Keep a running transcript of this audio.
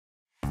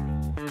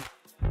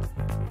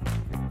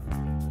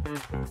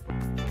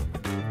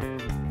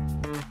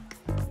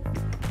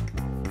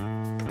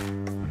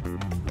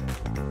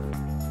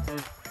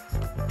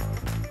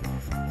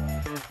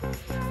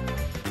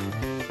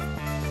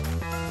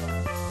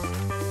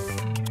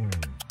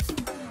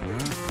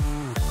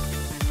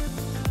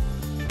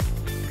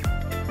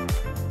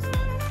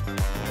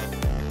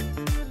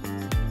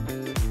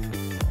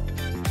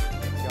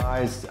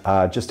guys,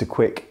 just a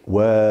quick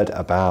word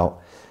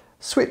about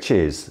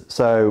switches.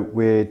 So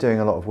we're doing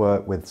a lot of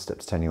work with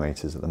stepped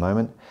attenuators at the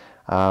moment.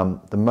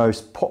 The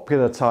most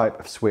popular type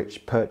of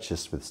switch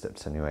purchased with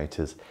stepped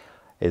attenuators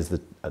is the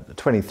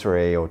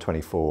 23 or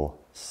 24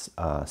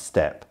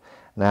 step.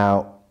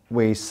 Now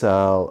we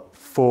sell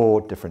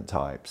 4 different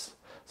types.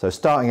 So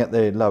starting at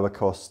the lower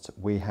cost,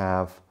 we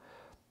have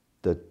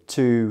the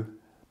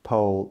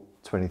 2-pole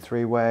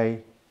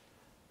 23-way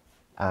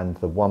and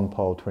the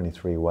 1-pole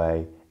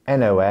 23-way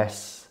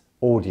NOS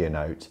audio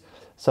note.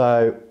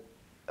 So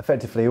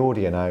effectively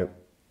audio note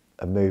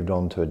have moved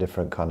on to a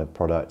different kind of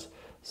product.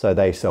 So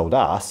they sold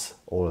us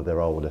all of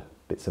their older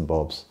bits and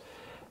bobs.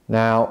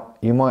 Now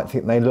you might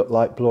think they look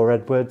like Bloor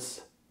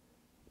Edwards.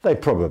 They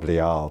probably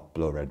are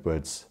Bloor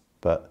Edwards,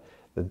 but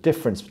the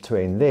difference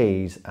between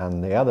these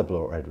and the other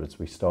Bloor Edwards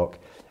we stock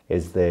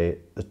is the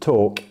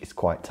torque is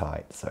quite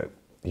tight. So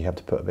you have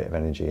to put a bit of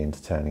energy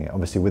into turning it.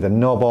 Obviously with a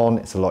knob on,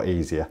 it's a lot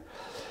easier.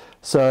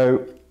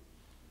 So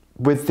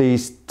with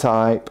these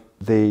type,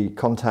 the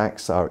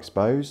contacts are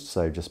exposed.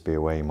 So just be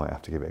aware, you might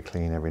have to give it a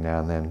clean every now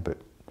and then, but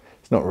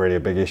it's not really a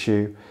big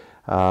issue.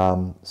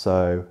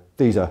 So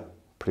these are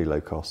pretty low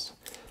cost.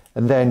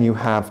 And then you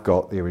have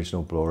got the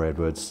original Bloor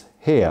Edwards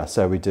here.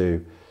 So we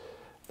do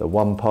the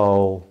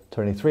 1-pole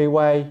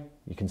 23-way.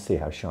 You can see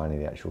how shiny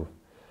the actual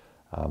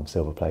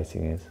silver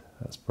plating is.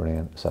 That's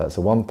brilliant. So that's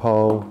a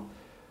 1-pole.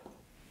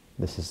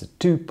 This is a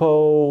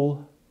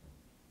 2-pole.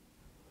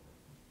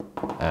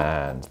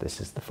 And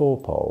this is the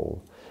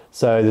 4-pole.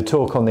 So the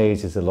torque on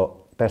these is a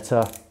lot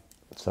better.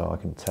 So I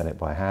can turn it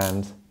by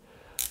hand.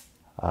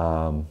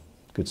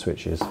 Good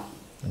switches,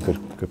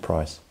 good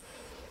price.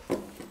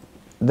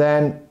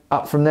 Then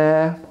up from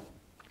there,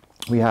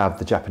 we have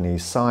the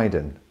Japanese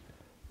Seiden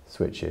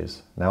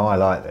switches. Now I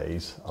like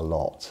these a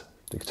lot.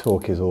 The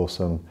torque is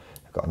awesome.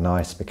 They've got a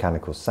nice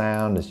mechanical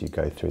sound as you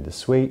go through the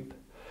sweep.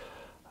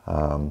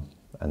 And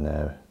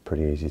they're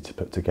pretty easy to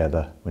put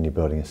together when you're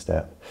building a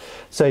step.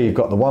 So you've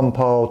got the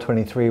 1-pole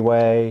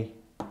 23-way,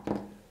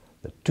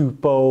 the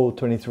 2-pole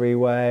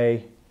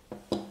 23-way,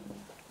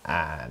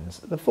 and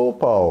the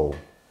 4-pole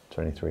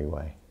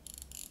 23-way.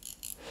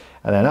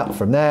 And then up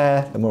from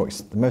there, the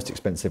most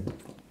expensive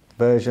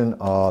version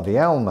are the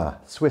Alma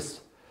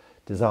Swiss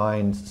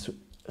designed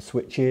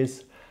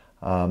switches.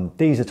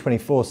 These are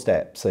 24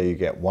 steps, so you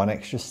get 1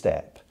 extra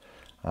step.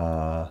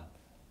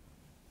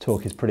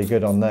 Torque is pretty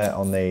good on the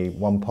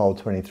 1-pole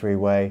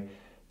 23-way,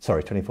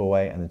 sorry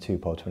 24-way, and the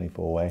 2-pole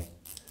 24-way.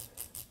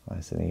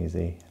 Nice and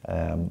easy.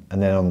 And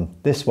then on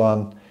this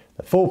one,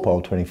 the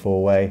 4-pole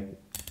 24-way,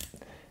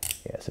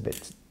 yeah, it's a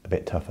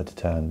bit tougher to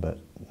turn, but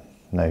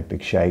no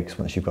big shakes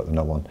once you've got the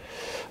knob on.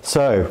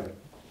 So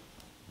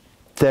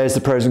there's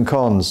the pros and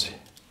cons.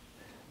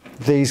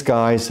 These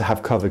guys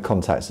have covered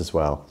contacts as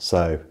well,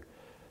 so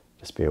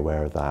just be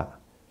aware of that.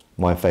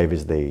 My favourite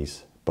is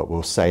these, but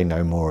we'll say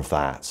no more of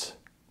that.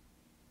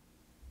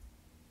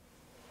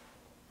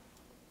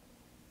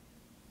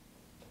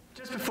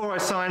 Just before I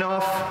sign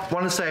off, I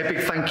want to say a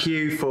big thank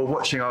you for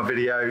watching our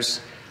videos.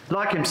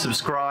 Like and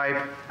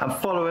subscribe, and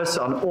follow us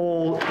on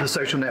all the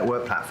social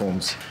network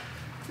platforms.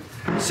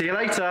 See you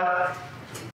later.